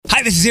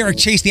Hi, this is Eric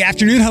Chase, the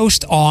afternoon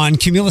host on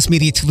Cumulus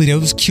Media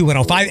Toledo's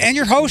Q105 and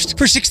your host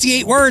for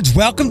 68 Words.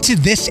 Welcome to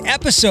this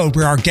episode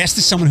where our guest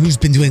is someone who's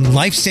been doing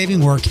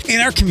life-saving work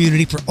in our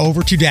community for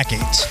over 2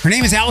 decades. Her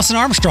name is Allison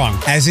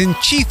Armstrong, as in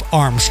Chief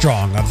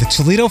Armstrong of the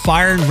Toledo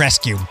Fire and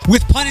Rescue.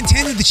 With pun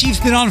intended, the Chief's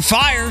been on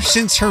fire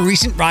since her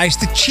recent rise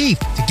to Chief,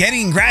 to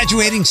getting and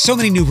graduating so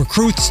many new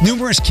recruits,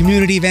 numerous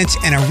community events,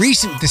 and a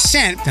recent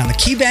descent down the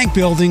Key Bank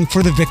building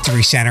for the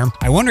Victory Center.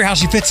 I wonder how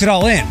she fits it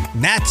all in.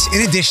 And that's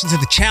in addition to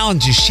the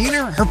challenges she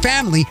and her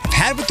family have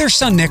had with their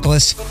son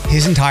Nicholas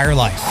his entire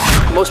life.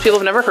 Most people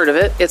have never heard of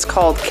it. It's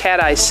called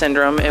cat eye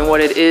syndrome, and what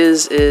it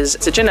is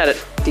it's a genetic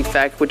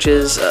defect, which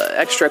is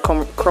extra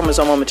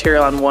chromosomal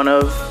material on one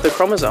of the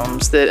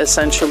chromosomes that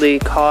essentially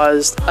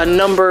caused a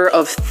number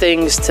of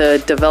things to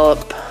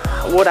develop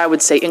what I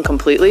would say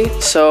incompletely.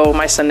 So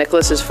my son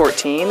Nicholas is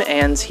 14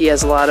 and he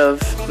has a lot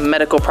of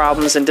medical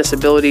problems and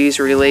disabilities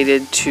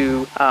related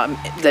to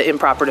the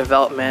improper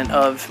development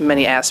of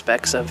many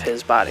aspects of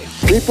his body.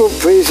 People,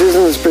 places,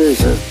 and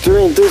spaces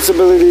doing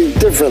disability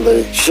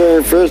differently,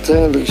 sharing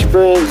first-hand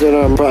experience in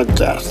our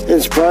podcast.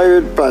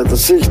 Inspired by the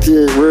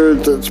 68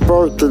 words that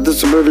sparked the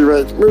disability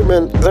rights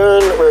movement,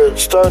 learn where it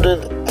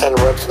started and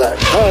what's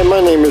next. Hi, my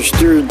name is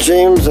Stuart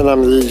James and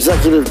I'm the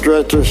Executive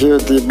Director here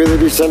at the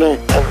Ability Center,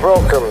 and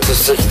welcome to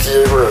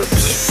 68 Words.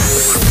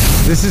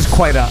 This is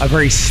quite a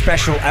very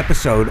special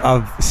episode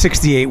of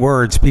 68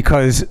 Words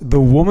because the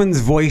woman's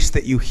voice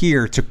that you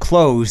hear to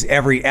close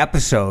every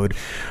episode,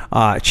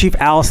 Chief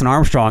Allison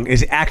Armstrong,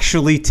 is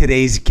actually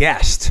today's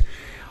guest.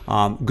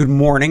 Good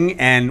morning,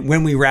 and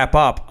when we wrap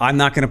up, I'm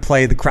not going to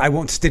play I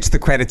won't stitch the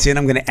credits in.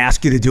 I'm going to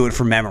ask you to do it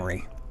from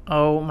memory.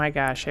 Oh my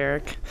gosh,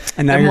 Eric.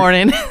 And now Good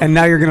morning. And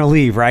now you're going to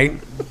leave, right?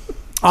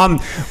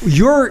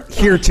 You're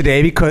here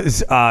today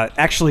because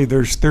actually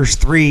there's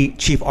 3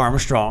 Chief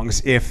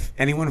Armstrongs. If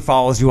anyone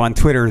follows you on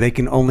Twitter, they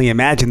can only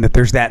imagine that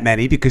there's that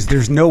many because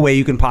there's no way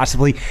you can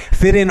possibly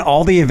fit in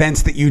all the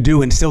events that you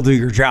do and still do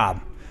your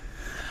job.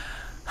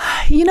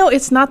 You know,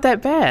 it's not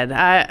that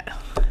bad.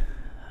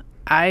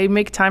 I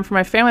make time for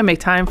my family, I make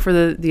time for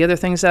the other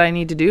things that I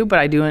need to do, but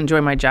I do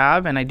enjoy my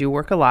job and I do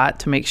work a lot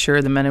to make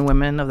sure the men and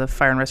women of the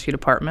Fire and Rescue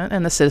Department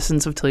and the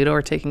citizens of Toledo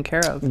are taken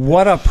care of.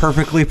 What a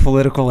perfectly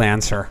political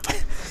answer.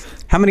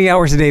 How many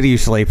hours a day do you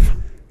sleep?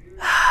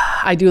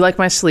 I do like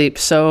my sleep,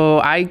 so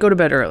I go to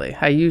bed early.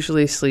 I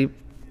usually sleep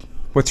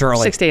What's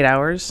early? 6 to 8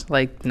 hours,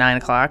 like 9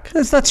 o'clock.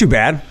 That's not too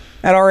bad.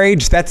 At our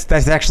age, that's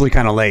actually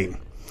kind of late.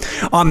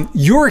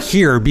 You're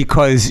here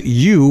because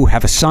you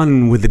have a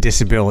son with a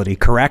disability,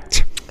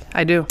 correct?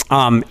 I do.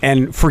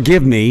 And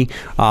forgive me,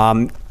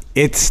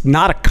 it's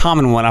not a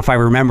common one if I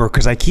remember,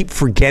 because I keep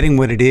forgetting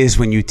what it is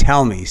when you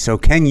tell me. So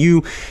can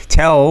you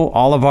tell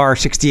all of our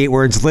 68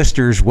 Words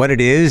listeners what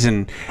it is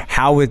and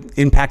how it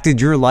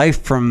impacted your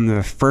life from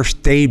the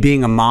first day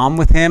being a mom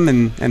with him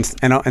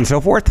and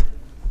so forth?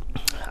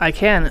 I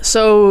can.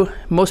 So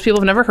most people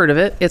have never heard of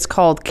it. It's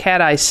called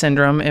cat eye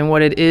syndrome, and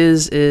what it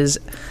is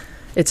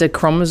it's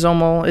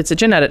a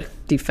genetic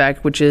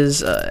defect, which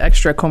is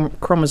extra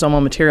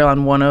chromosomal material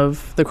on one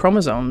of the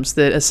chromosomes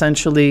that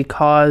essentially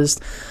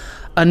caused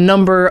a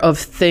number of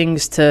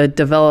things to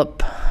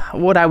develop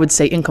what I would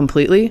say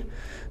incompletely.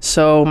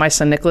 So my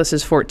son Nicholas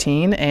is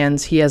 14 and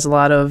he has a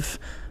lot of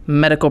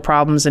medical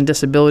problems and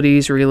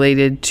disabilities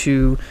related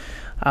to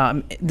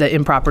the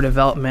improper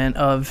development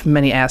of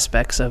many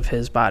aspects of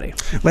his body.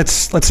 Let's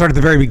start at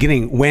the very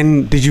beginning.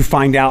 When did you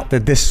find out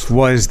that this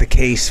was the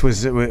case?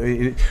 Was it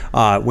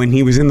when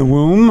he was in the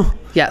womb?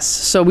 Yes.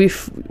 So we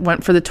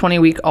went for the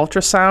 20-week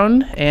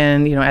ultrasound,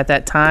 and at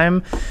that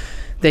time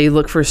they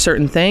looked for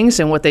certain things,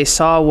 and what they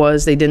saw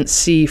was they didn't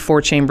see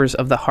 4 chambers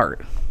of the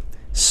heart.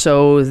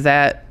 So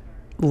that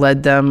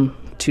led them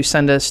to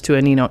send us to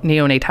a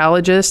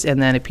neonatologist and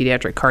then a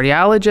pediatric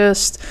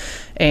cardiologist,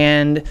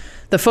 and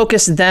the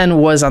focus then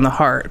was on the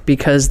heart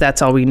because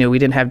that's all we knew. We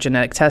didn't have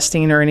genetic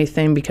testing or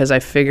anything because I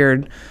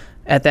figured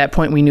at that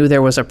point we knew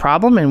there was a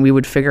problem and we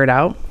would figure it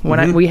out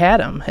when we had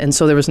him. And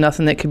so there was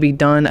nothing that could be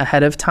done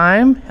ahead of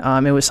time.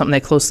 It was something they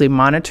closely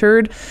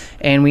monitored,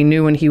 and we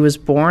knew when he was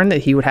born that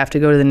he would have to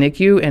go to the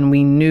NICU, and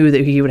we knew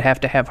that he would have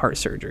to have heart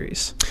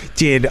surgeries.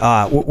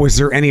 Was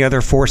there any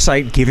other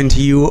foresight given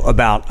to you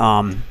about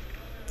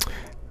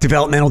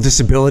developmental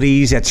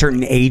disabilities at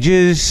certain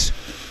ages?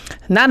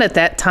 Not at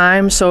that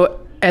time. So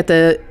at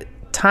the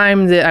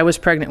time that I was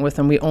pregnant with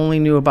him, we only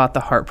knew about the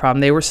heart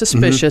problem. They were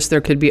suspicious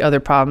there could be other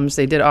problems.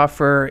 They did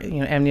offer,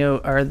 amnio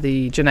or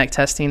the genetic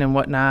testing and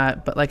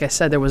whatnot. But like I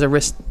said, there was a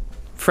risk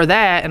for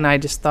that. And I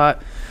just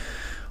thought,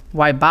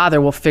 why bother?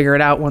 We'll figure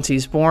it out once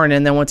he's born.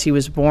 And then once he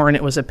was born,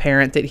 it was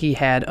apparent that he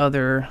had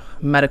other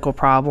medical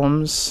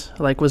problems,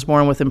 like was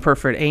born with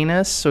imperforate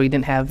anus. So he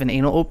didn't have an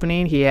anal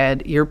opening. He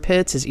had ear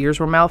pits. His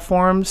ears were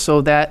malformed. So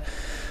that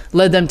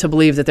led them to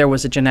believe that there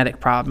was a genetic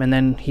problem. And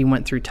then he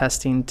went through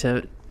testing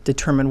to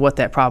determine what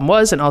that problem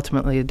was, and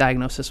ultimately the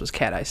diagnosis was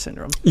cat eye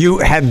syndrome. You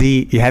had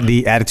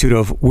the attitude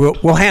of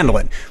we'll handle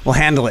it.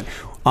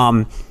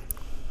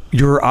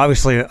 You're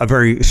obviously a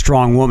very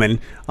strong woman.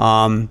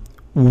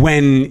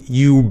 when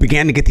you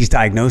began to get these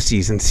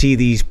diagnoses and see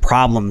these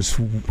problems,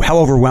 how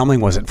overwhelming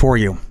was it for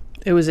you?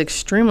 It was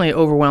extremely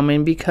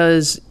overwhelming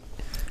because,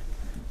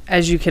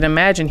 as you can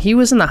imagine, he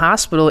was in the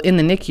hospital in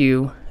the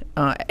NICU.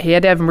 He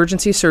had to have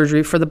emergency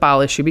surgery for the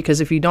bowel issue because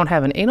if you don't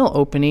have an anal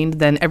opening,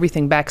 then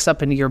everything backs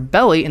up into your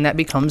belly and that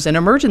becomes an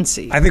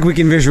emergency. I think we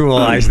can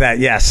visualize that,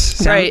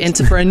 yes. Right, and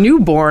for a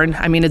newborn,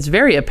 I mean, it's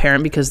very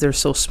apparent because they're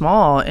so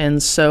small.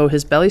 And so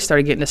his belly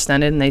started getting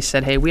distended and they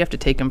said, hey, we have to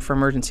take him for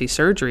emergency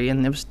surgery.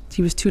 And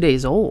he was 2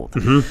 days old.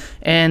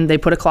 And they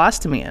put a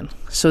colostomy in.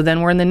 So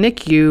then we're in the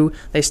NICU.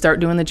 They start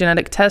doing the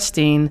genetic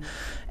testing.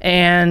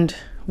 And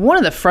one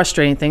of the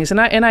frustrating things, and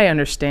I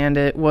understand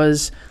it,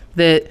 was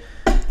that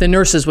the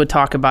nurses would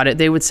talk about it.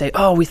 They would say,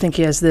 oh, we think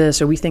he has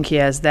this or we think he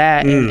has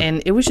that.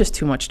 And it was just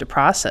too much to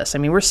process. I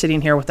mean, we're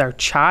sitting here with our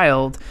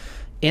child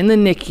in the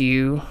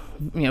NICU,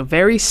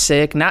 very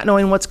sick, not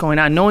knowing what's going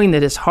on, knowing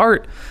that his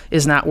heart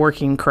is not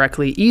working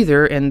correctly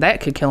either, and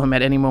that could kill him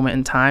at any moment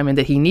in time, and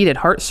that he needed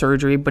heart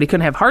surgery, but he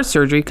couldn't have heart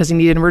surgery because he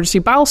needed emergency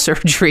bowel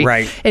surgery.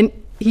 Right. And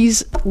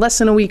he's less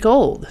than a week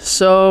old.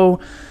 So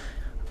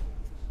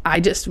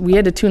we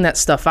had to tune that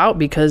stuff out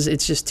because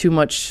it's just too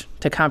much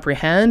to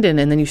comprehend. And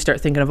then you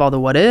start thinking of all the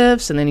what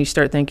ifs, and then you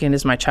start thinking,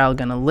 is my child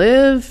going to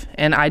live?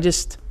 And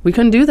we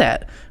couldn't do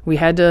that. We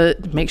had to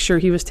make sure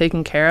he was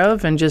taken care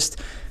of and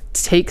just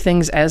take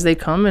things as they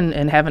come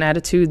and have an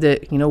attitude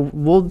that,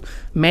 we'll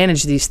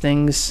manage these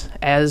things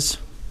as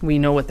we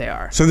know what they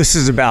are. So this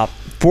was about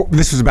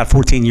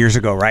 14 years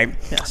ago, right?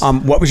 Yes.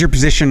 What was your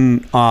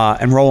position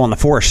and role on the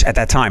force at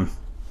that time?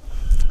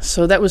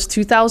 So that was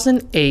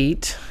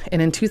 2008.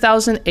 And in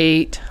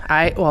 2008,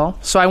 I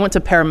went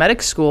to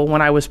paramedic school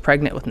when I was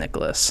pregnant with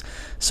Nicholas.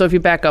 So if you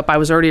back up, I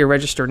was already a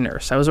registered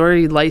nurse. I was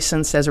already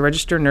licensed as a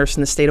registered nurse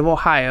in the state of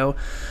Ohio.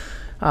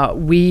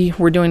 We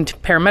were doing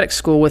paramedic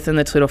school within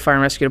the Toledo Fire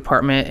and Rescue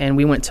Department, and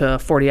we went to a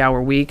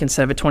 40-hour week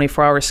instead of a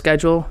 24-hour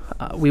schedule.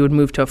 We would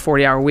move to a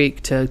 40-hour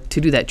week to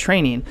do that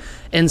training.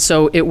 And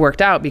so it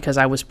worked out because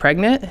I was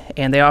pregnant,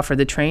 and they offered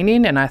the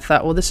training, and I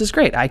thought, well, this is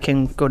great. I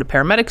can go to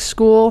paramedic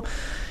school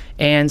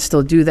and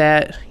still do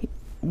that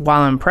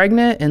while I'm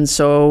pregnant. And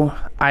so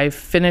I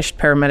finished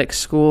paramedic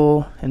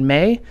school in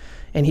May,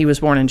 and he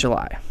was born in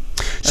July.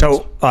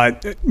 So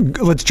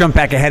let's jump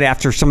back ahead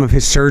after some of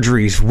his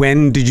surgeries.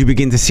 When did you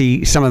begin to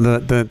see some of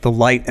the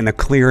light and the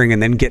clearing,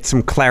 and then get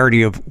some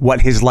clarity of what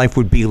his life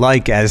would be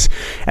like as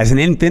an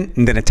infant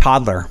and then a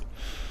toddler?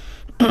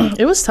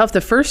 It was tough.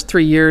 The first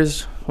 3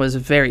 years was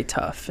very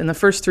tough. In the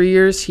first 3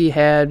 years, he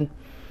had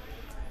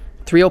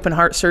 3 open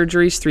heart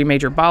surgeries, 3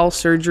 major bowel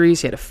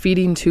surgeries. He had a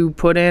feeding tube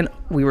put in.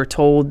 We were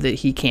told that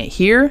he can't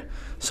hear,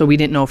 so we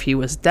didn't know if he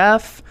was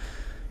deaf.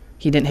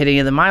 He didn't hit any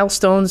of the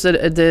milestones that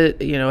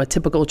a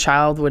typical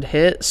child would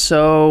hit.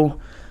 So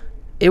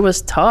it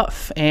was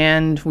tough,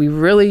 and we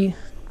really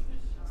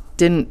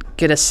didn't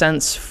get a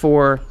sense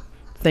for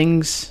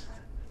things,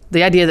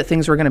 the idea that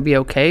things were going to be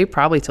okay,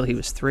 probably till he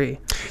was 3.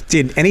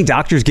 Did any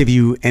doctors give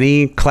you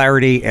any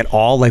clarity at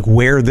all, like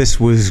where this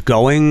was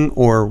going,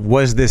 or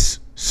was this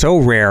so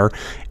rare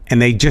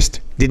and they just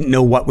didn't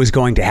know what was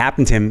going to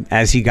happen to him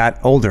as he got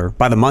older,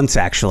 by the months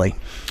actually?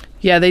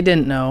 Yeah, they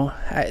didn't know.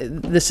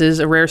 This is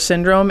a rare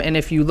syndrome, and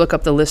if you look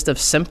up the list of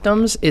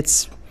symptoms,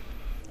 it's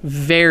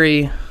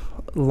very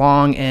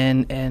long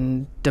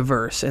and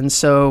diverse. And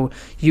so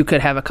you could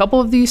have a couple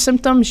of these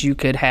symptoms, you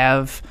could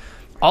have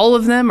all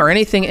of them, or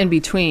anything in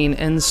between.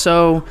 And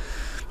so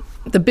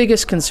the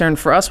biggest concern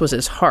for us was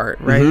his heart,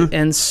 right? Mm-hmm.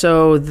 And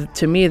so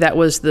to me, that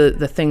was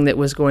the thing that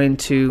was going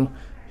to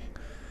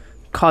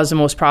cause the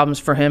most problems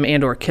for him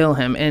and or kill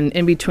him. And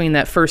in between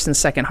that first and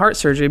second heart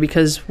surgery,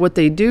 because what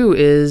they do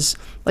is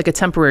like a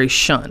temporary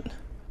shunt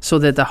so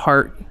that the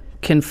heart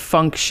can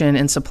function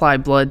and supply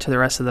blood to the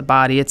rest of the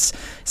body. It's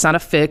not a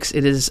fix.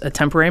 It is a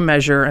temporary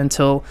measure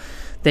until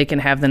they can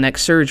have the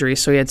next surgery.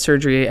 So he had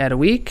surgery at a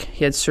week,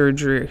 he had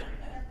surgery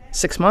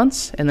 6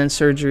 months, and then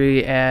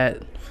surgery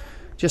at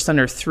just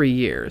under 3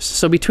 years.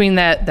 So between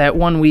that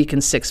 1 week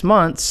and 6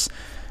 months,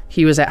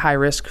 he was at high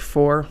risk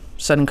for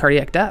sudden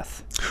cardiac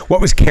death.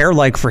 What was care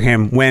like for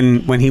him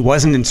when he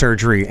wasn't in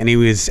surgery and he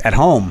was at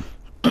home?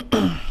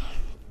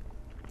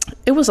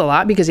 It was a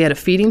lot because he had a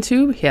feeding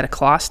tube, he had a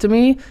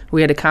colostomy,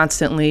 we had to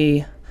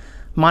constantly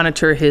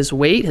monitor his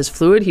weight, his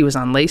fluid. He was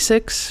on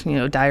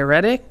Lasix,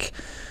 diuretic.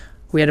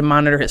 We had to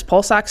monitor his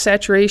pulse ox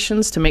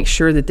saturations to make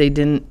sure that they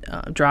didn't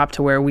drop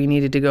to where we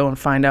needed to go and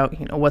find out,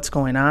 what's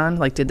going on.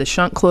 Like, did the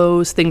shunt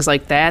close? Things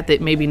like that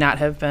maybe not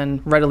have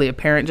been readily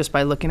apparent just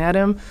by looking at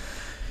him.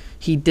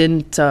 He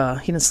didn't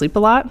sleep a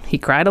lot. He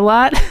cried a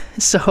lot.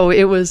 So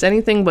it was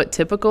anything but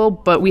typical.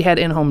 But we had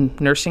in-home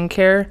nursing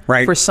care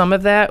for some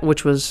of that,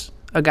 which was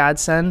a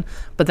godsend.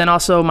 But then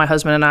also my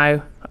husband and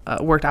I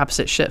worked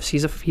opposite shifts.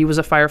 He was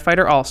a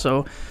firefighter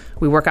also.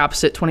 We work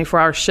opposite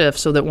 24-hour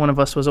shifts so that one of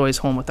us was always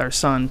home with our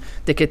son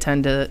that could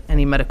tend to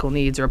any medical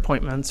needs or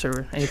appointments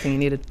or anything he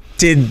needed.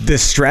 Did the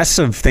stress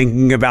of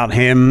thinking about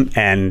him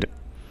and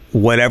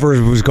whatever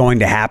was going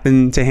to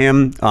happen to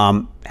him,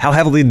 how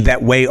heavily did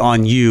that weigh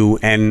on you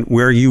and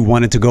where you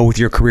wanted to go with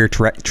your career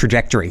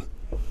trajectory?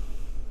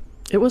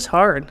 It was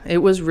hard. It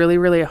was really,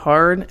 really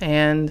hard.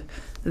 And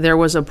there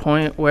was a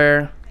point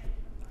where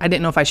I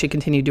didn't know if I should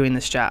continue doing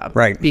this job.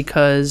 Right.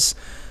 Because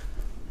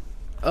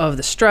of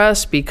the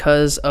stress,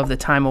 because of the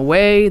time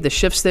away, the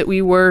shifts that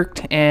we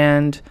worked,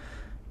 and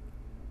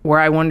where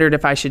I wondered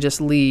if I should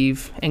just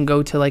leave and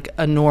go to like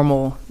a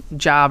normal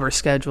job or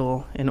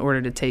schedule in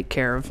order to take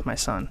care of my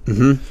son.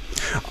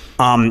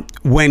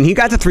 When he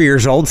got to 3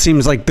 years old,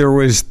 seems like there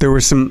was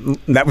some,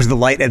 that was the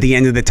light at the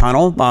end of the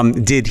tunnel.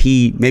 Did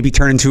he maybe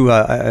turn into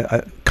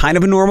a kind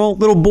of a normal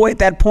little boy at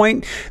that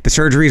point? The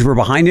surgeries were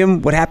behind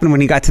him. What happened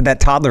when he got to that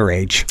toddler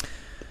age?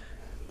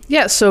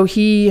 Yeah, so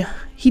he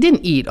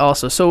didn't eat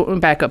also. So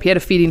back up, he had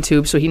a feeding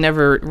tube, so he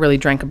never really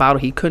drank a bottle.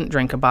 He couldn't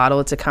drink a bottle.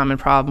 It's a common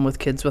problem with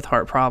kids with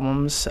heart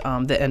problems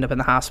that end up in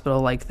the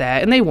hospital like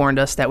that. And they warned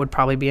us that would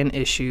probably be an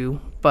issue,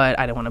 but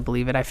I didn't want to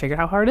believe it. I figured,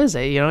 how hard is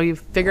it? You know, you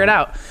figure it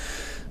out.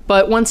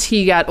 But once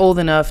he got old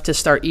enough to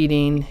start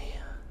eating,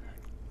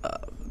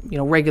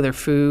 regular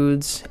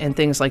foods and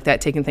things like that,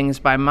 taking things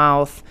by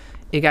mouth,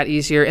 it got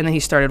easier. And then he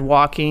started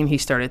walking, he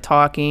started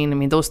talking. I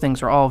mean, those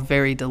things are all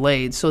very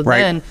delayed. So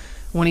then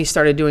when he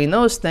started doing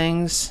those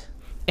things,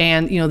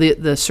 and,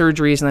 the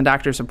surgeries and the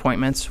doctor's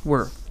appointments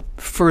were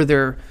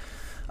further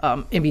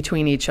in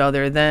between each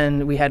other,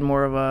 then we had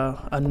more of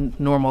a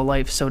normal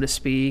life, so to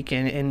speak,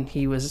 and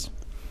he was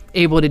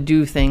able to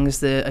do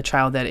things that a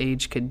child that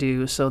age could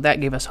do. So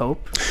that gave us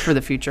hope for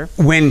the future.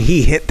 When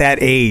he hit that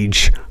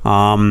age,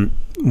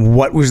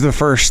 what was the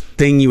first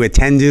thing you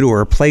attended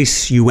or a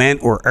place you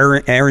went or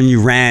errand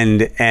you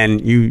ran,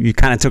 and you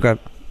kind of took a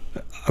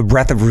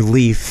breath of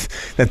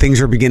relief that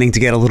things were beginning to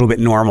get a little bit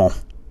normal?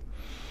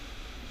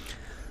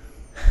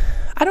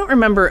 I don't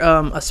remember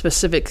a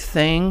specific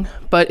thing,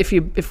 but if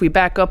we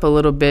back up a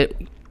little bit,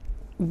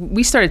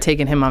 we started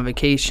taking him on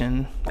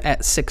vacation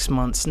at 6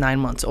 months, 9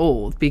 months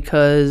old,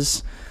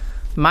 because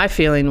my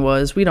feeling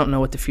was we don't know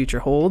what the future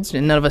holds,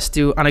 and none of us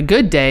do on a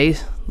good day,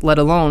 let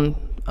alone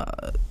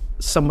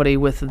somebody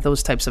with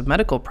those types of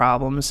medical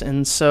problems.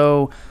 And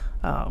so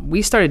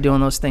we started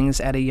doing those things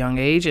at a young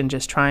age and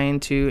just trying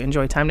to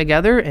enjoy time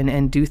together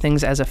and do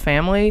things as a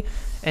family.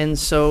 And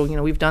so,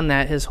 we've done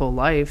that his whole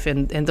life.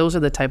 And those are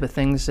the type of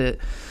things that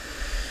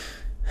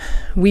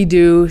we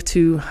do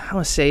to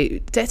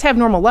have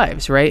normal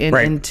lives, right?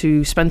 And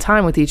to spend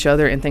time with each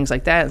other and things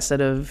like that, instead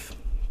of,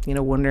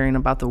 wondering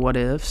about the what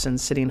ifs and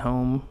sitting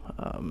home.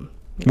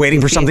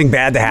 Waiting for something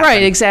bad to happen.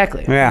 Right,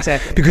 exactly. Yeah.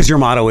 Exactly. Because your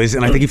motto is,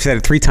 and I think you've said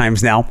it 3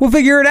 times now, we'll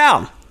figure it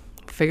out.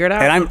 Figure it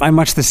out. And I'm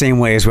much the same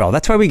way as well.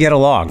 That's why we get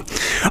along.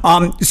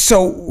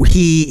 So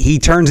he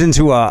turns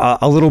into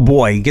a little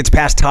boy. He gets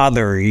past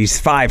toddler. He's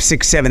 5,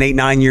 6, 7, 8,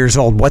 9 years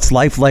old. What's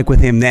life like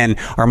with him then?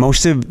 Are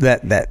most of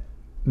the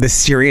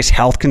serious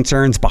health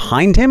concerns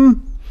behind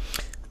him?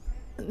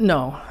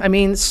 No. I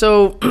mean,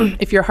 so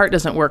if your heart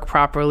doesn't work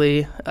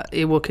properly,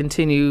 it will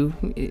continue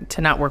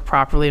to not work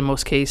properly in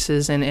most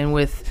cases.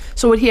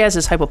 So what he has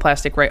is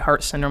hypoplastic right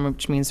heart syndrome,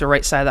 which means the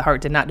right side of the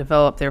heart did not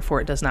develop,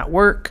 therefore it does not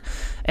work.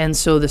 And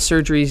so the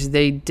surgeries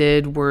they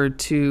did were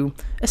to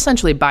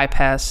essentially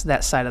bypass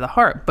that side of the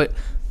heart. But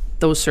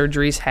those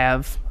surgeries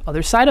have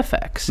other side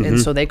effects, and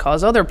so they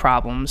cause other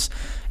problems,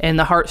 and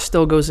the heart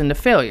still goes into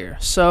failure.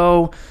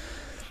 So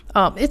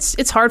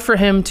it's hard for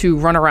him to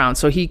run around.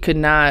 So he could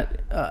not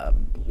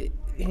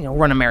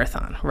run a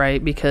marathon,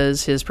 right?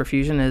 Because his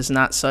perfusion is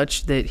not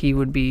such that he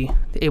would be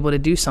able to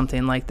do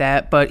something like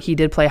that. But he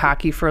did play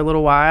hockey for a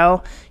little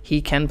while.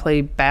 He can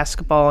play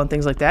basketball and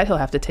things like that. He'll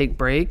have to take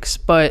breaks.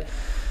 But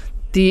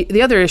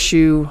the other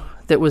issue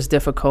that was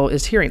difficult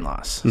is hearing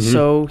loss.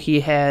 So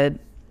he had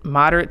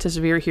moderate to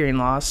severe hearing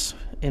loss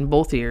in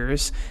both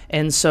ears.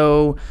 And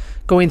so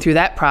going through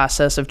that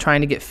process of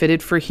trying to get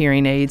fitted for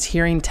hearing aids,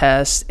 hearing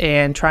tests,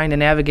 and trying to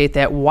navigate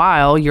that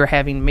while you're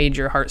having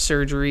major heart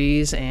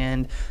surgeries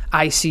and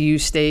ICU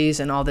stays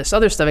and all this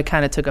other stuff, it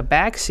kind of took a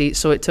backseat.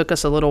 So it took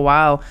us a little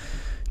while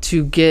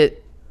to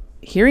get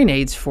hearing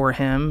aids for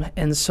him,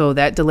 and so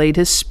that delayed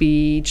his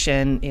speech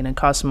and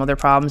caused some other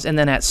problems. And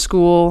then at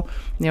school,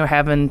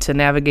 having to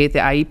navigate the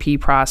IEP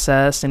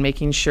process and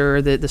making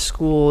sure that the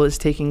school is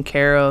taking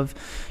care of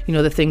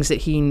the things that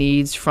he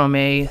needs from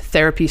a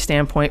therapy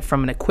standpoint,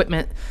 from an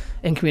equipment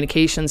and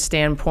communication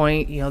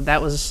standpoint.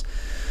 That was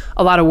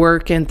a lot of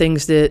work and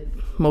things that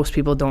most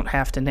people don't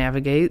have to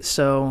navigate.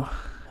 So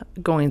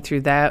going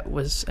through that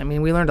was,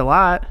 we learned a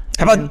lot.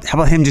 How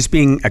about him just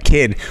being a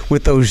kid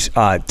with those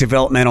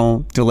developmental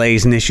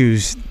delays and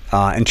issues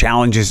and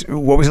challenges?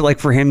 What was it like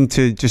for him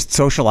to just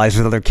socialize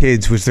with other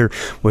kids? Was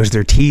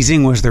there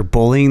teasing? Was there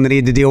bullying that he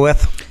had to deal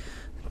with?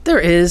 There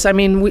is.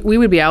 We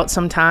would be out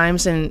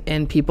sometimes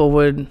and people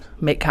would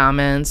make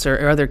comments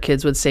or other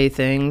kids would say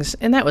things,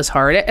 and that was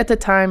hard. At the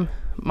time,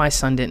 my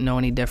son didn't know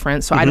any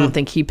different, so I don't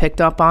think he picked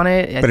up on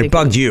it. But it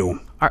bugged you.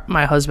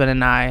 My husband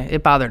and I,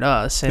 it bothered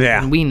us,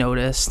 and we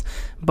noticed.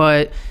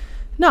 But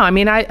no,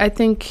 I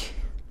think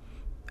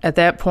at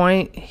that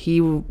point he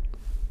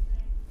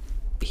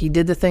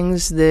did the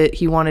things that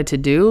he wanted to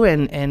do,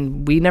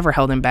 and we never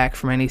held him back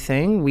from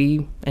anything.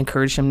 We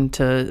encouraged him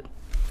to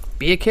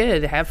be a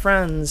kid, have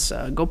friends,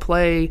 go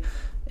play,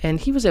 And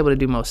he was able to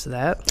do most of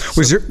that.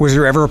 Was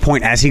there ever a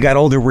point as he got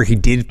older where he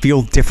did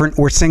feel different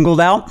or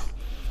singled out?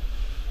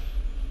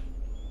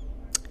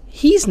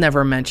 He's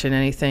never mentioned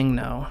anything,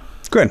 no.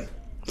 Good.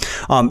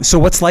 So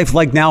what's life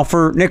like now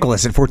for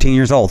Nicholas at 14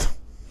 years old?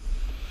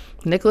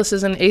 Nicholas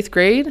is in 8th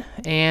grade,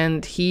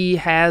 and he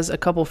has a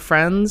couple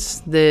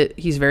friends that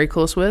he's very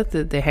close with,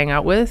 that they hang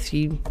out with.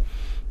 He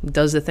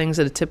does the things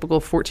that a typical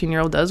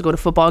 14-year-old does, go to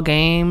football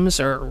games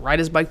or ride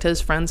his bike to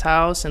his friend's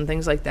house and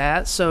things like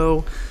that.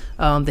 So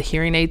the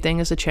hearing aid thing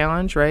is a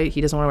challenge, right?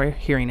 He doesn't want to wear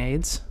hearing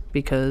aids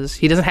because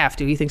he doesn't have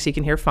to. He thinks he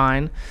can hear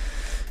fine.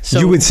 So,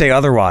 you would say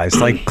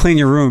otherwise, like clean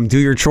your room, do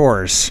your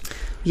chores.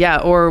 Yeah,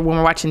 or when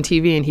we're watching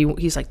TV and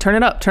he's like, turn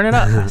it up.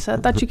 I said,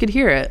 I thought you could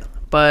hear it.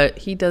 But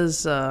he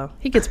does,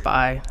 he gets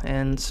by.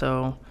 And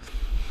so...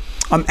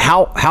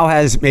 How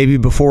has, maybe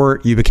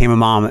before you became a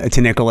mom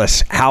to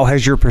Nicholas, how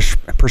has your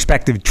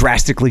perspective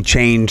drastically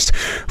changed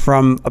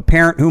from a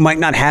parent who might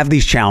not have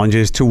these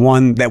challenges to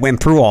one that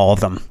went through all of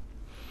them?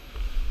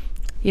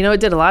 You know, it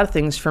did a lot of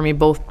things for me,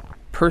 both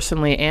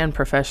personally and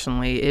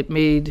professionally. It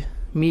made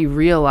me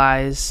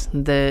realize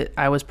that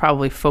I was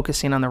probably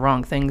focusing on the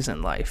wrong things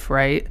in life,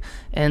 right?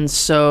 And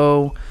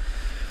so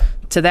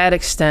to that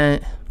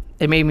extent,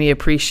 it made me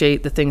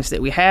appreciate the things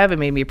that we have. It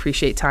made me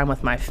appreciate time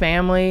with my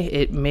family.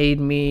 It made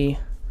me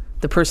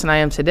the person I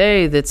am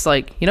today that's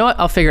like, you know what,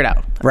 I'll figure it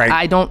out. Right.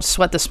 I don't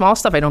sweat the small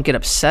stuff. I don't get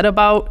upset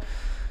about,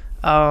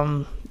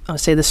 I'll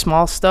say the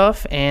small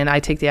stuff. And I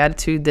take the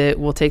attitude that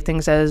we'll take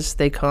things as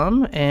they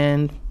come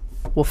and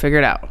we'll figure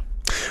it out.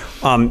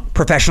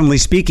 Professionally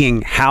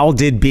speaking, how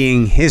did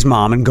being his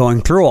mom and going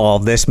through all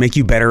of this make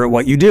you better at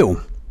what you do?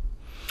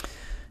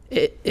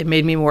 It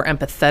made me more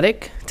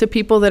empathetic to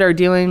people that are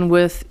dealing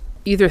with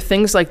either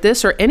things like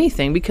this or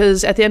anything,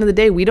 because at the end of the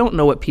day, we don't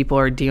know what people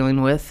are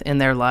dealing with in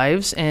their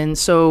lives. And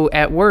so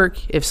at work,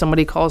 if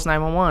somebody calls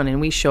 911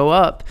 and we show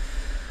up,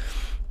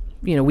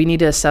 you know, we need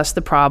to assess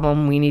the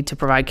problem. We need to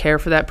provide care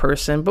for that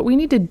person, but we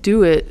need to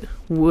do it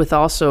with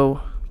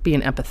also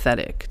being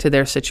empathetic to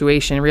their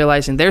situation,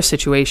 realizing their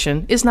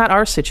situation is not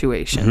our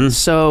situation. Mm-hmm.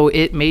 So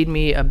it made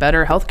me a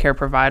better healthcare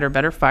provider,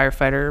 better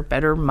firefighter,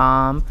 better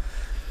mom.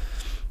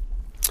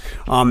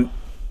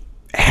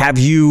 Have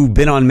you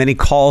been on many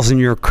calls in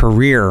your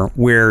career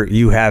where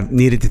you have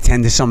needed to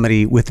tend to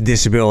somebody with a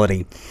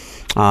disability?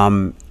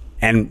 And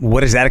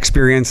what is that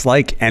experience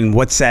like? And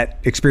what's that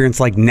experience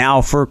like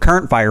now for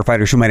current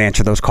firefighters who might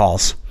answer those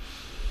calls?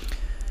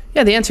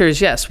 Yeah, the answer is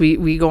yes.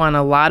 We go on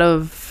a lot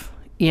of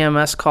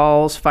EMS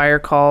calls, fire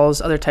calls,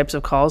 other types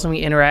of calls, and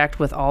we interact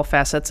with all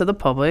facets of the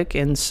public.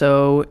 And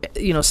so,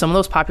 you know, some of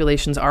those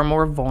populations are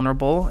more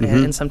vulnerable,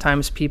 mm-hmm. and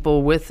sometimes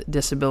people with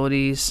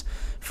disabilities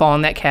fall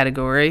in that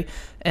category.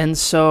 And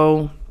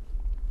so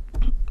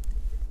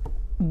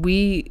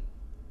we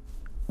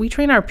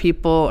train our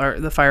people, or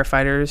the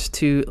firefighters,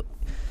 to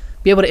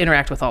be able to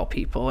interact with all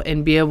people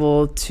and be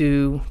able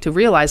to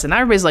realize that not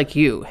everybody's like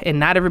you, and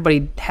not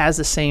everybody has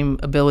the same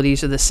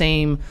abilities or the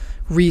same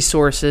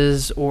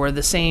resources or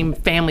the same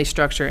family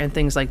structure and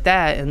things like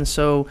that. And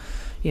so,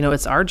 you know,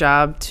 it's our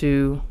job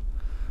to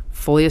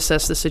fully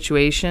assess the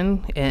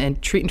situation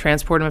and treat and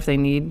transport them if they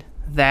need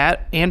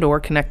that, and or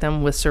connect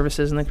them with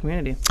services in the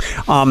community.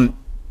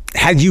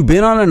 Had you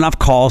been on enough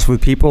calls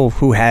with people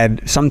who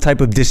had some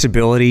type of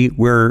disability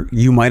where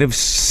you might have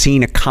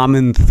seen a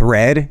common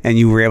thread and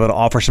you were able to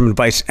offer some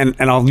advice? And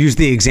I'll use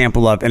the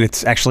example of, and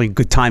it's actually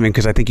good timing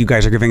because I think you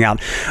guys are giving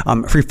out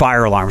free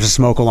fire alarms and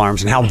smoke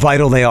alarms and how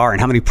vital they are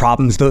and how many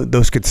problems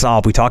those could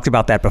solve. We talked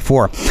about that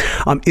before.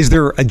 Is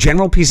there a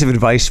general piece of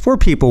advice for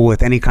people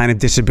with any kind of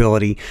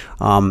disability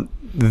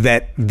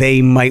that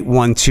they might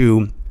want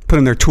to put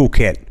in their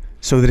toolkit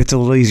so that it's a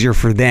little easier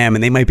for them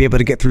and they might be able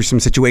to get through some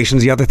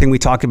situations? The other thing we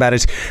talked about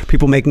is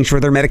people making sure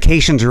their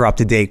medications are up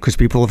to date, because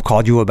people have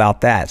called you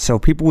about that. So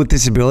people with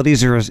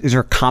disabilities, is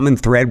there a common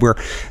thread where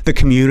the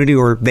community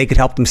or they could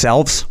help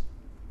themselves?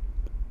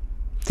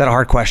 Is that a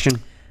hard question?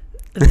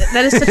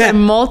 That is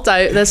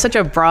such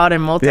a broad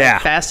and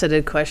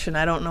multifaceted question.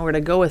 I don't know where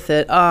to go with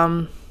it.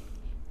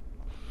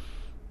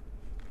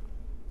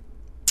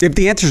 If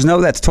the answer is no,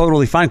 that's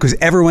totally fine, because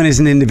everyone is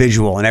an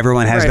individual and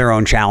everyone has their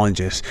own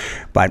challenges.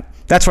 But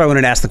that's why I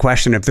wanted to ask the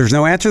question. If there's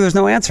no answer, there's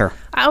no answer.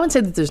 I wouldn't say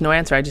that there's no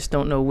answer. I just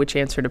don't know which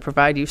answer to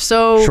provide you.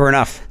 So sure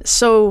enough.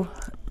 So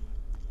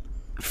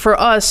for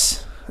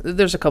us,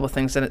 there's a couple of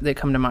things that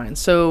come to mind.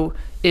 So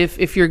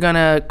if you're going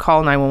to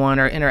call 911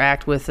 or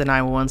interact with the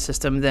 911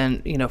 system,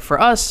 then, you know,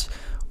 for us,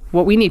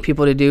 what we need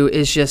people to do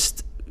is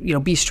just, you know,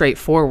 be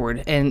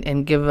straightforward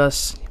and give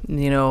us,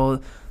 you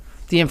know,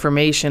 the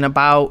information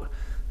about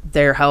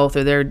their health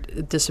or their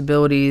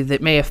disability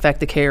that may affect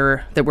the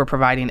care that we're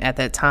providing at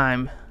that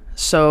time.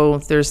 So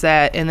there's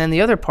that. And then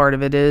the other part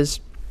of it is,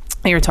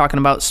 you're talking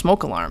about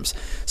smoke alarms.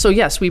 So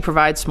yes, we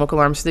provide smoke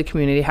alarms to the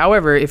community.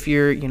 However, if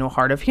you're, you know,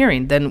 hard of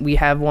hearing, then we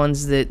have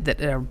ones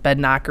that are bed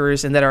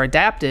knockers and that are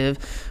adaptive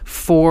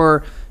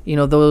for, you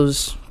know,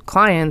 those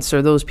clients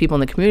or those people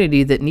in the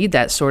community that need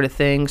that sort of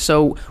thing.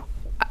 So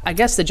I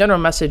guess the general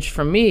message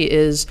from me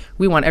is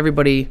we want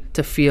everybody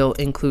to feel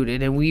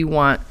included and we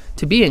want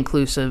to be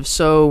inclusive.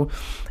 So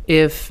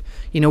if,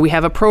 we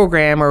have a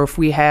program, or if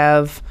we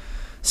have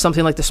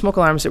something like the smoke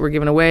alarms that we're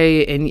giving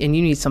away and you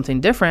need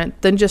something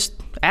different, then just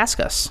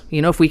ask us.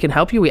 If we can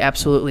help you, we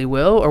absolutely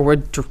will, or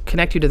we'll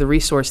connect you to the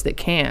resource that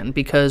can,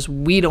 because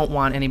we don't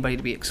want anybody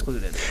to be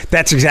excluded.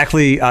 That's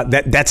exactly,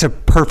 that's a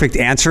perfect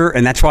answer.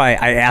 And that's why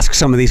I ask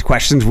some of these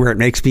questions where it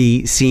makes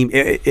me seem,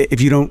 if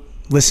you don't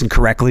listen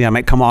correctly, I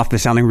might come off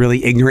as sounding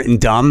really ignorant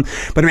and dumb,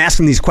 but I'm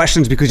asking these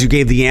questions because you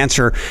gave the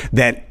answer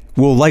that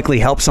will likely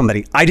help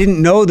somebody. I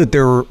didn't know that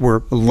there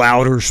were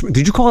louder.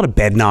 Did you call it a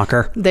bed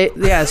knocker?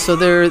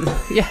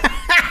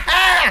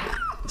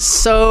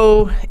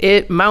 So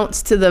it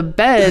mounts to the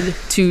bed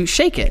to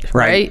shake it,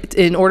 right?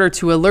 In order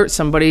to alert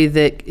somebody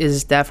that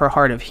is deaf or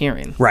hard of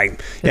hearing.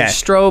 Right. There's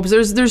strobes.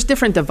 There's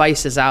different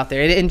devices out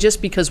there. And just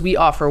because we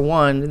offer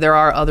one, there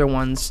are other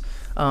ones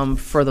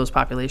for those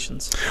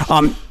populations.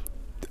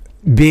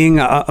 Being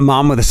a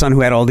mom with a son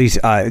who had all these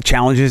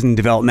challenges and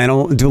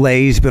developmental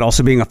delays, but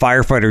also being a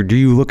firefighter, do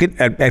you look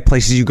at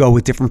places you go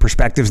with different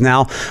perspectives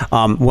now?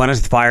 One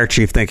is the fire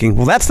chief thinking,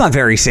 well, that's not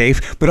very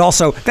safe, but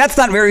also that's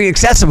not very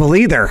accessible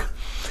either.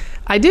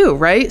 I do,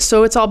 right?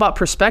 So it's all about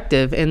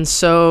perspective. And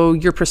so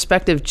your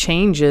perspective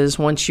changes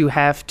once you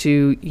have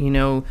to,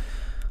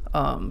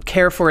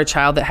 care for a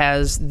child that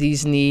has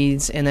these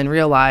needs, and then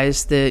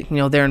realize that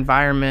their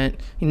environment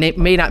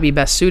may not be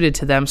best suited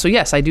to them. So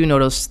yes, I do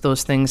notice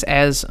those things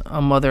as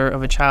a mother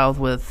of a child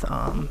with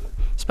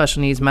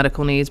special needs,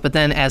 medical needs. But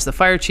then as the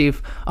fire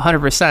chief,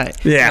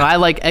 100%. Yeah, I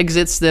like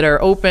exits that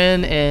are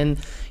open and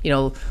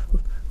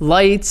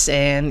lights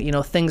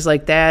and things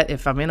like that.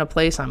 If I'm in a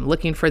place, I'm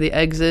looking for the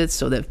exits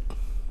so that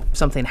if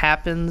something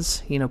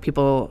happens,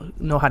 people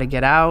know how to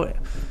get out.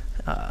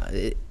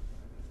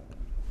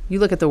 You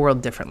look at the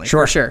world differently.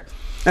 Sure. For sure.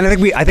 And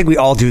I think we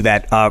all do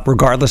that,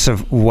 regardless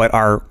of what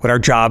our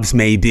jobs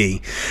may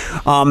be.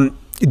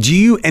 Do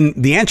you, and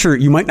the answer,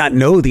 you might not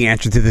know the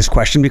answer to this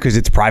question because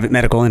it's private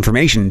medical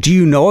information. Do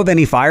you know of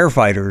any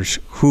firefighters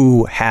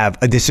who have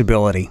a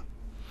disability?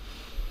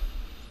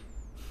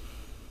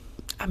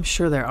 I'm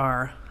sure there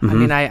are. Mm-hmm. I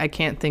mean, I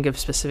can't think of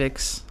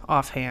specifics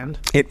offhand.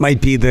 It might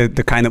be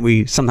the kind that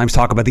we sometimes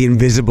talk about, the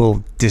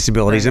invisible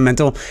disabilities, a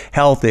mental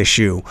health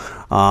issue.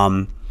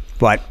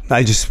 But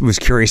I just was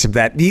curious of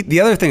that.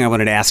 The other thing I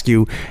wanted to ask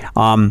you,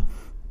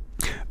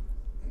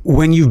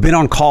 when you've been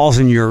on calls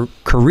in your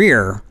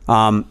career,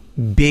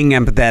 being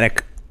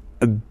empathetic,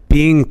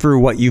 being through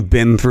what you've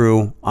been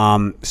through,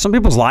 some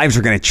people's lives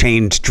are going to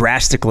change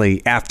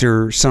drastically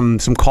after some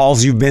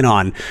calls you've been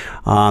on.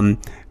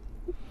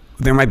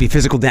 There might be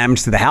physical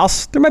damage to the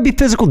house. There might be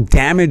physical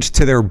damage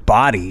to their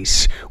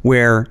bodies,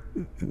 where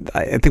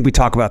I think we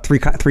talk about three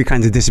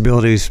kinds of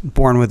disabilities,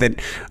 born with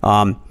it,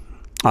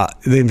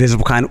 the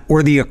invisible kind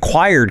or the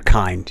acquired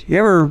kind. You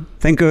ever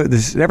think of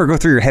this, ever go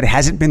through your head?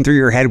 Has it been through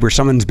your head where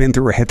someone's been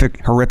through a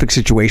horrific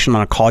situation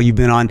on a call you've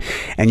been on,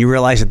 and you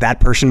realize that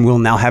person will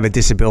now have a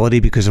disability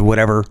because of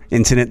whatever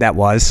incident that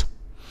was?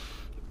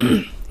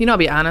 I'll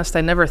be honest,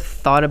 I never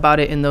thought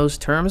about it in those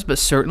terms, but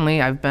certainly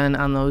I've been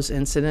on those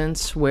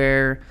incidents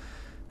where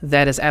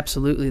that is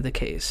absolutely the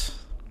case.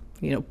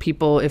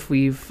 People, if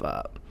we've...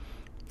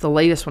 the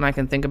latest one I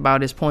can think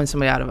about is pulling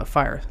somebody out of a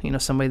fire.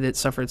 Somebody that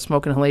suffered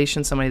smoke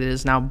inhalation, somebody that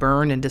is now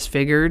burned and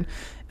disfigured,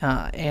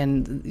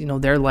 and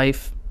their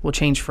life will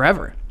change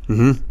forever.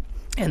 Mm-hmm.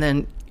 And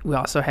then we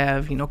also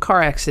have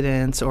car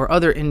accidents or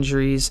other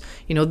injuries.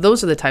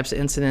 Those are the types of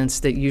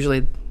incidents that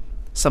usually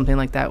something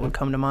like that would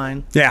come to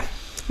mind. Yeah.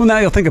 Well, now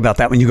you'll think about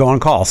that when you go on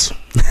calls.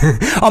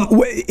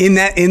 In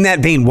that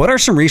vein, what are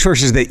some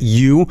resources that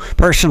you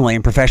personally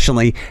and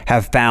professionally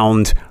have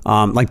found,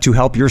 like to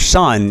help your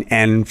son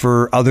and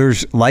for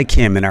others like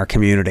him in our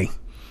community?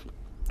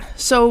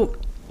 So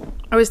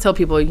I always tell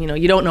people,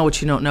 you don't know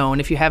what you don't know.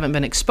 And if you haven't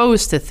been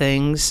exposed to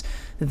things,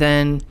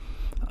 then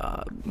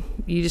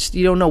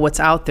you don't know what's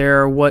out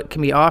there or what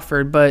can be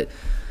offered. But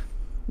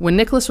when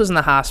Nicholas was in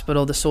the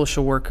hospital, the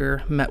social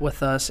worker met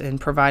with us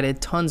and provided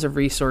tons of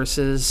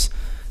resources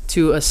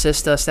to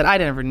assist us that I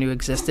never knew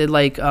existed,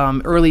 like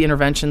early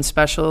intervention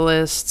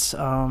specialists.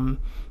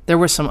 There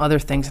were some other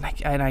things,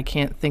 and I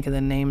can't think of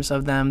the names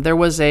of them. There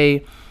was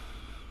a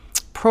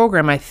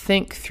program, I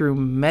think, through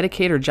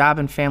Medicaid or Job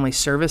and Family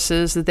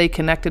Services that they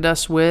connected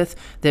us with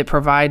that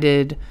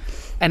provided,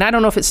 and I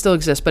don't know if it still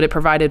exists, but it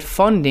provided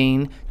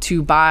funding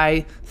to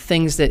buy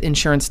things that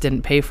insurance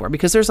didn't pay for.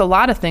 Because there's a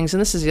lot of things,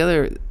 and this is the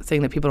other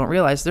thing that people don't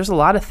realize, there's a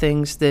lot of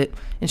things that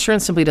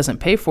insurance simply doesn't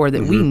pay for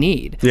that we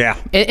need. Yeah.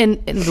 And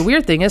the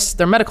weird thing is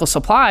they're medical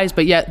supplies,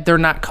 but yet they're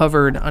not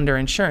covered under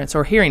insurance.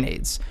 Or hearing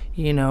aids.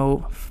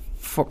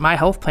 For my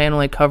health plan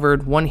only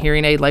covered one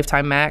hearing aid,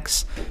 lifetime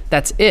max.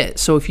 That's it.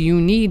 So if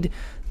you need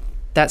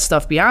that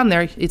stuff beyond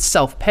there, it's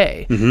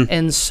self-pay. Mm-hmm.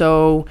 And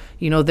so,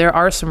 there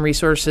are some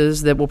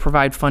resources that will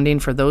provide funding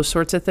for those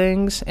sorts of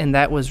things, and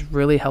that was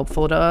really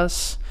helpful to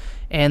us.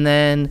 And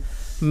then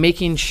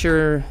making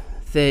sure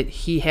that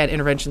he had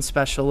intervention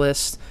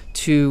specialists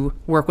to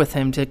work with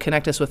him, to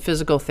connect us with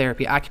physical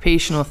therapy,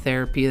 occupational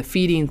therapy, the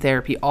feeding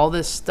therapy, all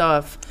this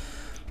stuff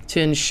to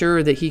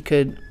ensure that he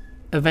could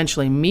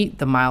eventually meet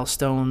the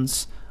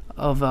milestones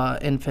of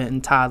infant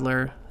and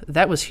toddler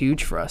that was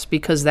huge for us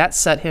because that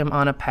set him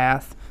on a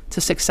path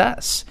to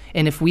success.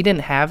 And if we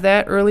didn't have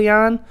that early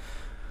on,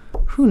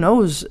 who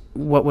knows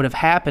what would have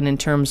happened in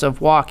terms of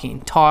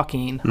walking,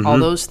 talking, all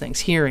those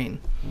things, hearing,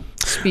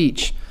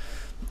 speech.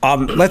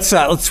 Let's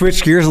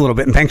switch gears a little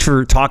bit, and thanks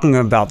for talking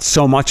about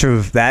so much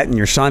of that in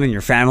your son and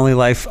your family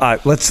life.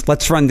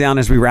 Let's run down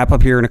as we wrap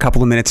up here in a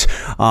couple of minutes.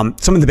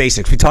 Some of the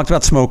basics. We talked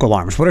about smoke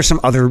alarms. What are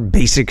some other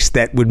basics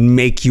that would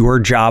make your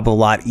job a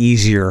lot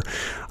easier?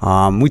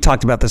 We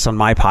talked about this on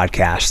my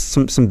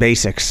podcast. Some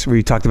basics.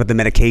 We talked about the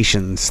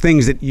medications,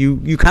 things that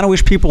you kind of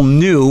wish people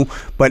knew,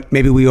 but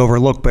maybe we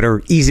overlook, but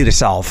are easy to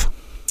solve.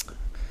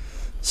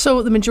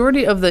 So the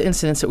majority of the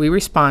incidents that we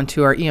respond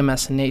to are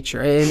EMS in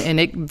nature, and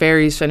it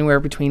varies anywhere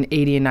between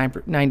 80 and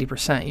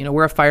 90%. You know,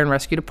 we're a fire and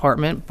rescue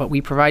department, but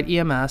we provide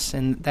EMS,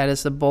 and that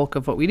is the bulk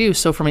of what we do.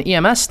 So from an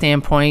EMS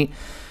standpoint,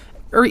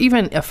 or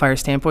even a fire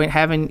standpoint,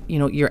 having, you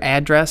know, your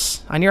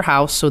address on your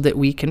house so that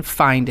we can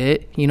find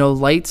it, you know,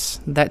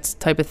 lights, that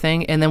type of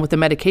thing. And then with the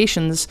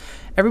medications,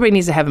 everybody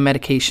needs to have a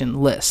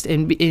medication list.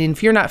 And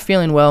if you're not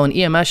feeling well and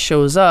EMS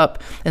shows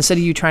up, instead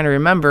of you trying to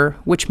remember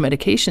which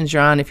medications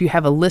you're on, if you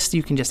have a list,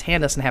 you can just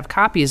hand us and have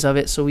copies of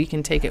it so we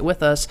can take it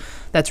with us.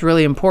 That's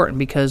really important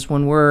because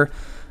when we're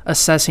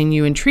assessing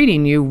you and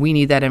treating you, we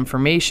need that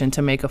information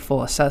to make a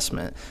full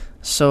assessment.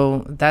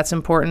 So that's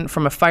important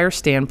from a fire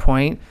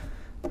standpoint.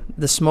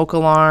 The smoke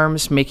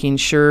alarms, making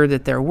sure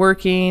that they're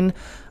working,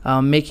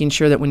 making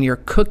sure that when you're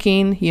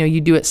cooking, you know, you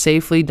do it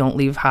safely. Don't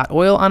leave hot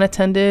oil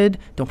unattended.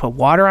 Don't put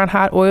water on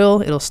hot oil.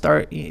 It'll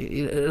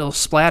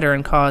splatter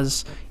and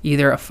cause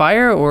either a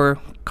fire or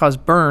cause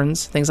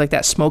burns, things like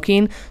that.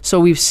 Smoking.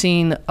 So we've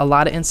seen a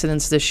lot of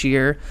incidents this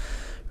year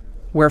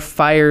where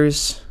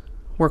fires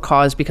were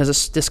caused because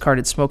of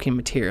discarded smoking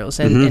materials.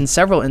 And in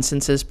several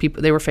instances,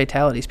 they were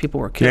fatalities. People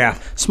were killed. Yeah.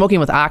 Smoking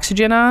with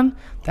oxygen on,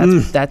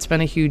 that's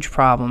been a huge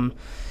problem.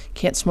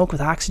 Can't smoke with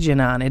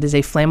oxygen on. It is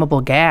a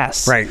flammable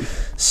gas. Right.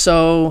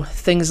 So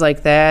things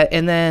like that.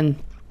 And then,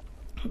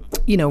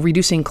 you know,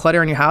 reducing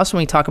clutter in your house when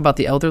we talk about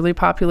the elderly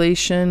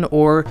population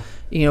or,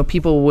 you know,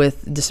 people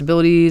with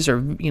disabilities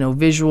or, you know,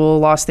 visual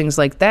loss, things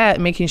like that,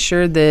 making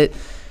sure that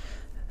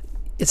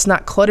it's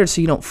not cluttered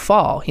so you don't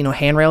fall. You know,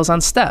 handrails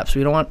on steps.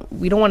 We don't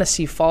want to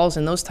see falls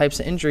and those types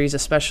of injuries,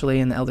 especially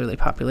in the elderly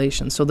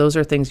population. So those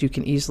are things you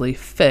can easily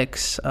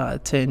fix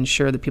to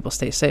ensure that people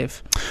stay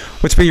safe.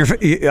 What's been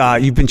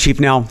you've been chief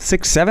now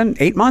 6, 7,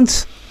 8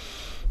 months?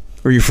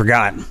 Or you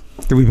forgot?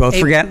 Did we both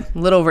forget? A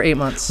little over 8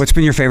 months. What's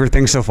been your favorite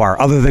thing so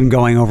far, other than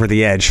going over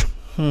the edge?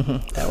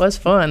 That was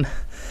fun.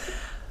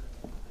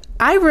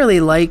 I really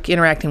like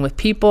interacting with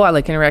people. I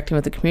like interacting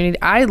with the community.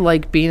 I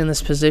like being in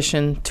this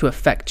position to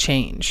affect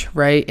change,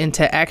 right? And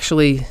to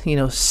actually, you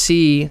know,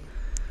 see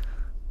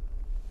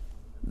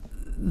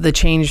the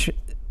change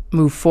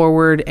move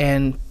forward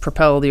and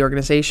propel the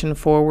organization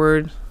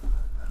forward.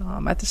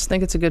 I just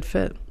think it's a good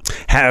fit.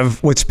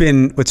 What's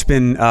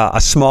been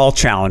a small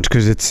challenge,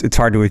 because it's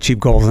hard to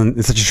achieve goals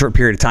in such a short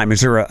period of time.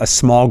 Is there a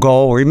small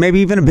goal or maybe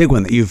even a big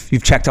one that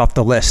you've checked off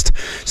the list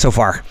so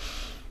far?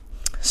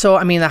 So,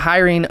 I mean, the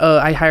hiring,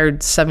 I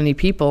hired 70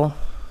 people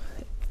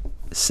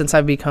since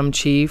I've become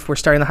chief. We're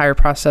starting the hire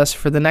process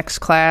for the next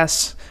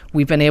class.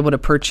 We've been able to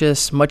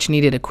purchase much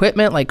needed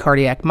equipment like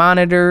cardiac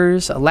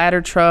monitors, a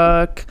ladder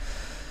truck.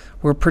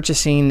 We're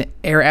purchasing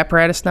air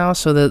apparatus now,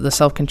 so the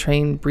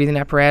self-contained breathing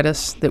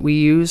apparatus that we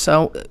use.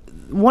 So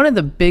one of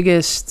the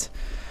biggest,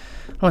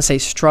 I don't want to say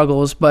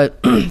struggles, but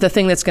the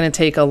thing that's going to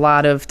take a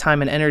lot of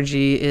time and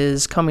energy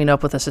is coming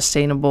up with a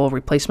sustainable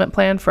replacement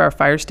plan for our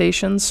fire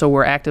stations. So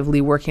we're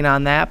actively working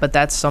on that, but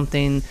that's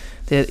something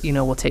that, you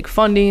know, will take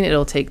funding,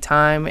 it'll take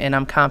time, and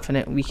I'm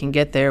confident we can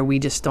get there. We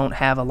just don't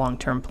have a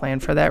long-term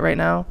plan for that right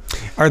now.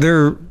 Are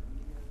there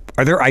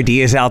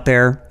ideas out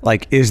there?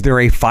 Like, is there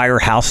a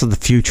firehouse of the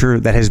future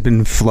that has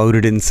been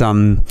floated in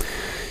some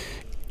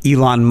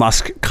Elon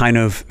Musk kind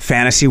of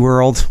fantasy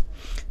world?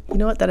 You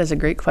know what? That is a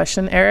great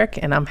question, Eric,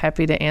 and I'm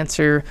happy to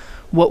answer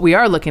what we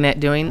are looking at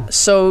doing.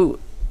 So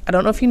I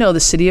don't know if you know, the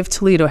city of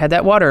Toledo had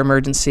that water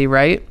emergency,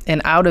 right?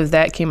 And out of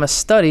that came a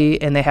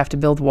study, and they have to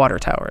build water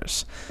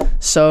towers.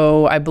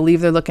 So I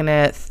believe they're looking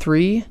at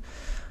 3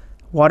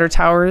 water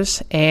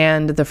towers,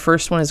 and the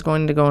first one is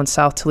going to go in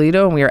South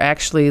Toledo, and we are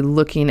actually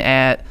looking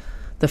at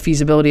the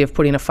feasibility of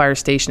putting a fire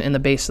station in the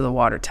base of the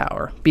water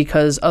tower,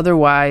 because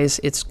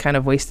otherwise it's kind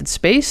of wasted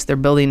space. They're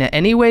building it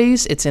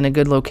anyways. It's in a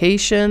good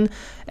location.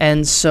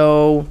 And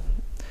so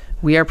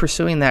we are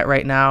pursuing that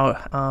right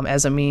now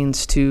as a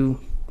means to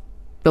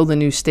build a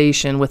new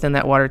station within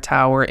that water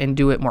tower and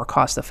do it more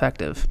cost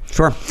effective.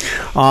 Sure.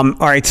 All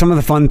right. Some of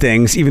the fun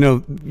things, even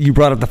though you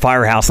brought up the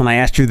firehouse, and I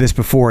asked you this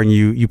before and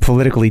you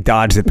politically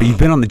dodged it, but you've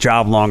been on the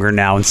job longer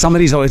now, and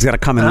somebody's always got to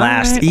come in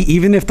last. Right.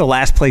 Even if the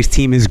last place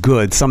team is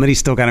good, somebody's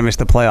still got to miss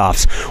the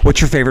playoffs.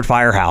 What's your favorite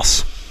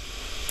firehouse?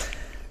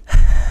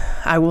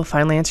 I will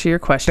finally answer your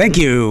question. Thank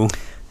you.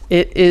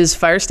 It is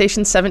Fire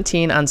Station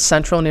 17 on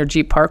Central near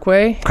Jeep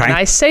Parkway. Okay. And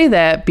I say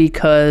that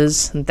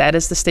because that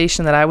is the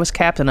station that I was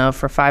captain of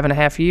for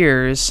 5.5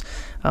 years.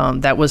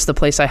 That was the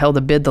place I held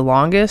a bid the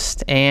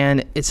longest,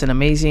 and it's an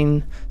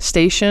amazing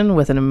station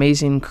with an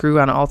amazing crew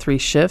on all 3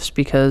 shifts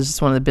because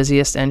it's one of the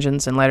busiest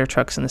engines and ladder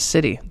trucks in the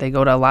city. They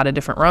go to a lot of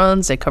different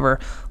runs. They cover a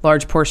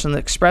large portion of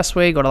the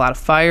expressway, go to a lot of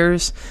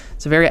fires.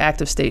 It's a very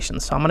active station.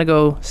 So I'm going to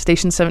go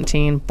Station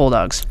 17,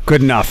 Bulldogs.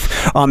 Good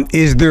enough.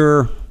 Is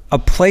there a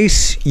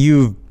place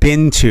you've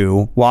been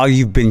to while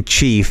you've been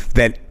chief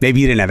that maybe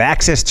you didn't have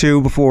access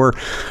to before,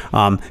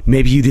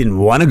 maybe you didn't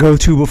want to go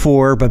to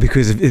before, but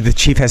because the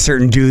chief has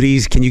certain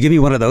duties? Can you give me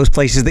one of those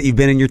places that you've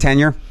been in your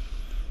tenure?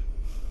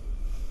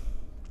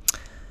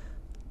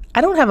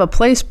 I don't have a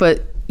place,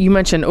 but you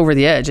mentioned Over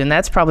the Edge, and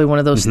that's probably one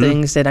of those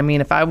things that, I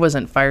mean, if I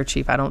wasn't fire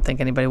chief, I don't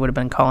think anybody would have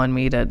been calling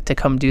me to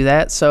come do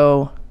that.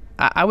 So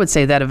I would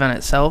say that event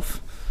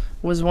itself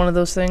was one of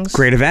those things.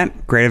 Great event.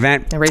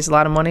 It raised a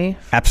lot of money.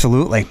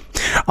 Absolutely.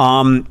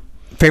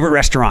 Favorite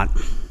restaurant?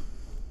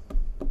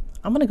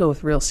 I'm going to go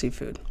with Real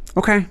Seafood.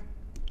 Okay.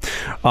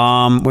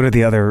 What are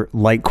the other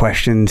light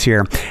questions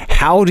here?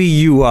 How do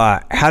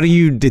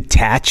you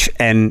detach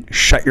and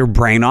shut your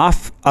brain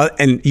off?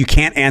 And you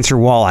can't answer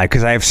walleye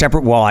because I have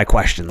separate walleye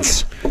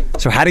questions.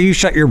 So how do you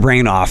shut your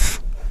brain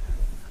off?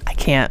 I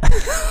can't.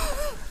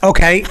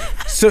 Okay,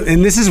 so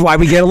and this is why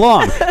we get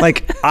along.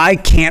 Like, I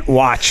can't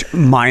watch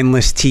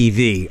mindless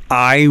TV.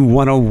 I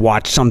want to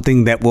watch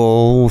something that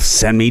will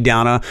send me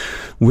down a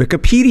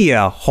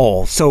Wikipedia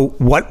hole. So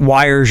what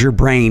wires your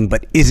brain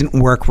but isn't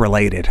work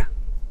related?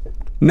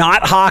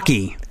 Not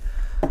hockey.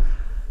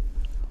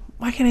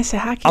 Why can't I say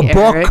hockey, A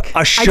Eric? book,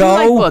 a show? I do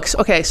like books.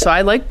 Okay, so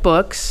I like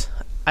books.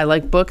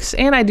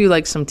 And I do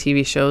like some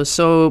TV shows.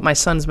 So my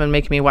son's been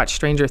making me watch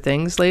Stranger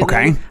Things lately.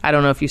 Okay. I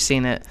don't know if you've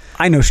seen it.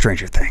 I know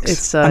Stranger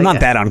Things. I'm not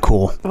that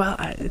uncool. Well,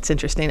 it's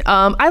interesting.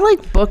 I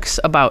like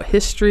books about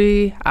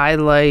history. I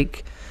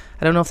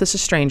don't know if this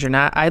is strange or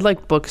not. I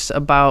like books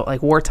about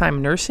like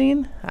wartime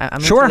nursing.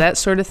 I'm into that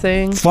sort of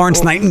thing.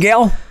 Florence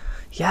Nightingale?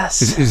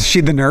 Yes. Is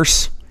she the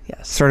nurse?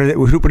 Yes.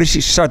 What did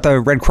she start, the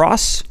Red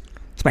Cross?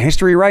 Is my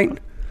history right?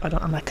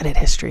 I'm not good at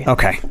history.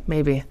 Okay.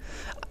 Maybe.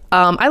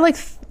 I like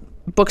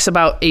books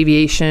about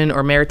aviation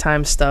or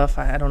maritime stuff.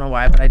 I don't know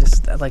why, but I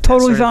like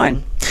totally that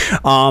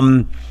sort of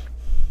fine.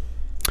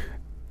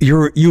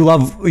 You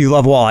love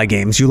walleye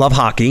games. You love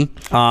hockey.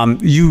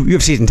 You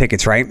have season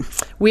tickets, right?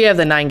 We have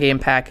the 9-game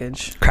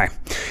package. Okay.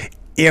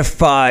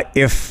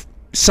 If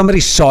somebody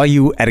saw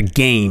you at a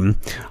game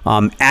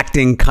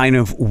acting kind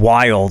of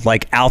wild,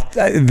 like out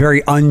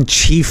very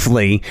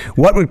unchiefly,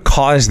 what would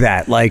cause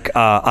that? Like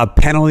a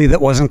penalty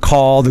that wasn't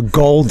called, a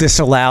goal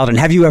disallowed? And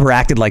have you ever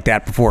acted like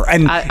that before?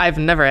 And I've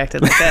never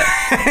acted like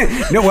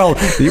that. No, well,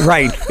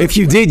 right. If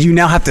you did, you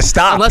now have to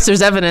stop. Unless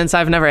there's evidence,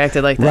 I've never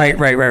acted like that.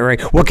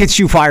 Right. What gets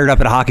you fired up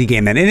at a hockey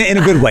game then? In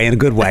a good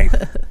way.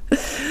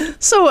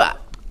 So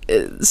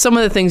some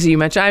of the things that you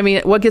mentioned, I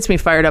mean, what gets me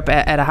fired up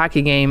at a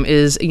hockey game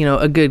is,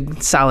 a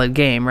good solid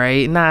game,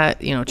 right? Not,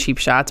 cheap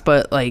shots,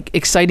 but like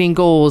exciting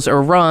goals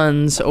or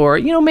runs or,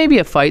 maybe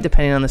a fight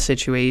depending on the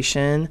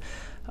situation.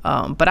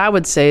 But I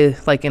would say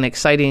like an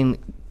exciting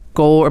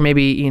goal or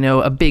maybe,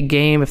 a big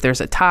game if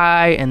there's a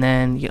tie and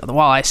then, the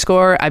Walleye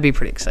score, I'd be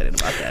pretty excited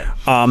about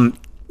that.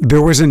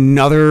 There was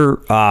another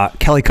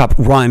Kelly Cup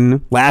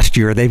run last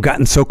year. They've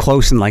gotten so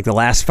close in like the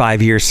last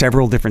 5 years,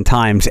 several different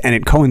times, and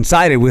it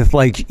coincided with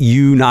like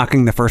you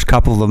knocking the first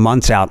couple of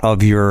months out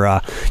of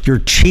your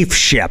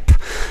chiefship.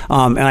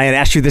 And I had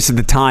asked you this at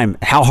the time: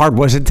 how hard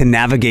was it to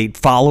navigate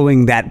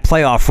following that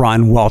playoff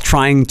run while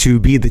trying to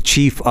be the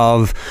chief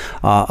of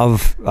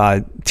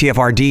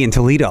TFRD in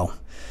Toledo?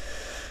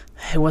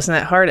 It wasn't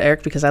that hard,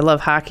 Eric, because I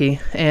love hockey,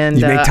 and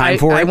you make time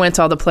for it? I went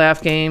to all the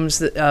playoff games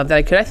that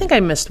I could. I think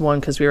I missed one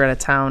because we were out of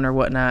town or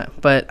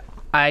whatnot, but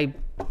I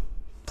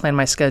planned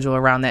my schedule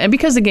around that. And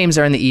because the games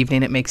are in the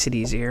evening, it makes it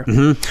easier.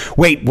 Mm-hmm.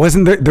 Wait,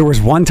 wasn't there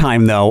was one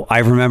time though? I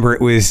remember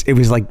it was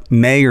like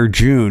May or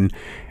June,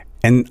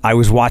 and I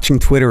was watching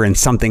Twitter, and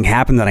something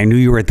happened that I knew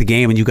you were at the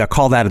game, and you got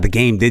called out of the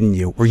game, didn't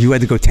you? Or you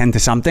had to go tend to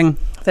something?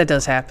 That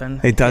does happen.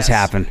 It does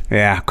happen,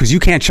 yeah, because you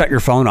can't shut your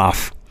phone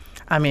off.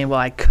 I mean, well,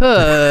 I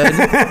could,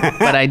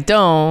 but I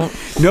don't.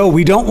 No,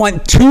 we don't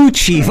want 2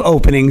 chief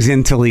openings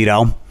in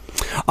Toledo.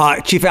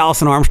 Chief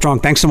Allison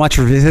Armstrong, thanks so much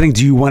for visiting.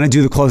 Do you want to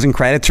do the closing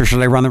credits, or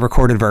should I run the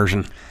recorded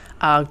version?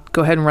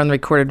 Go ahead and run the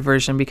recorded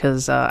version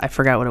because I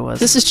forgot what it was.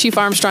 This is Chief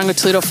Armstrong of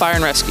Toledo Fire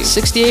and Rescue.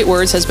 68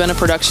 Words has been a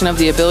production of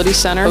the Ability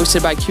Center,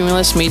 hosted by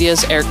Cumulus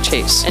Media's Eric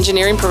Chase.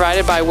 Engineering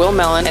provided by Will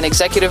Mellon and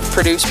executive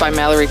produced by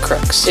Mallory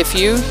Crooks. If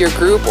you, your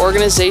group,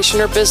 organization,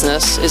 or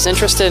business is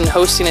interested in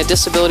hosting a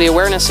disability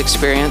awareness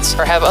experience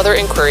or have other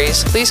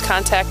inquiries, please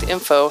contact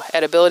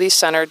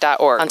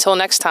info@abilitycenter.org. Until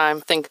next time,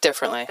 think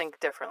differently.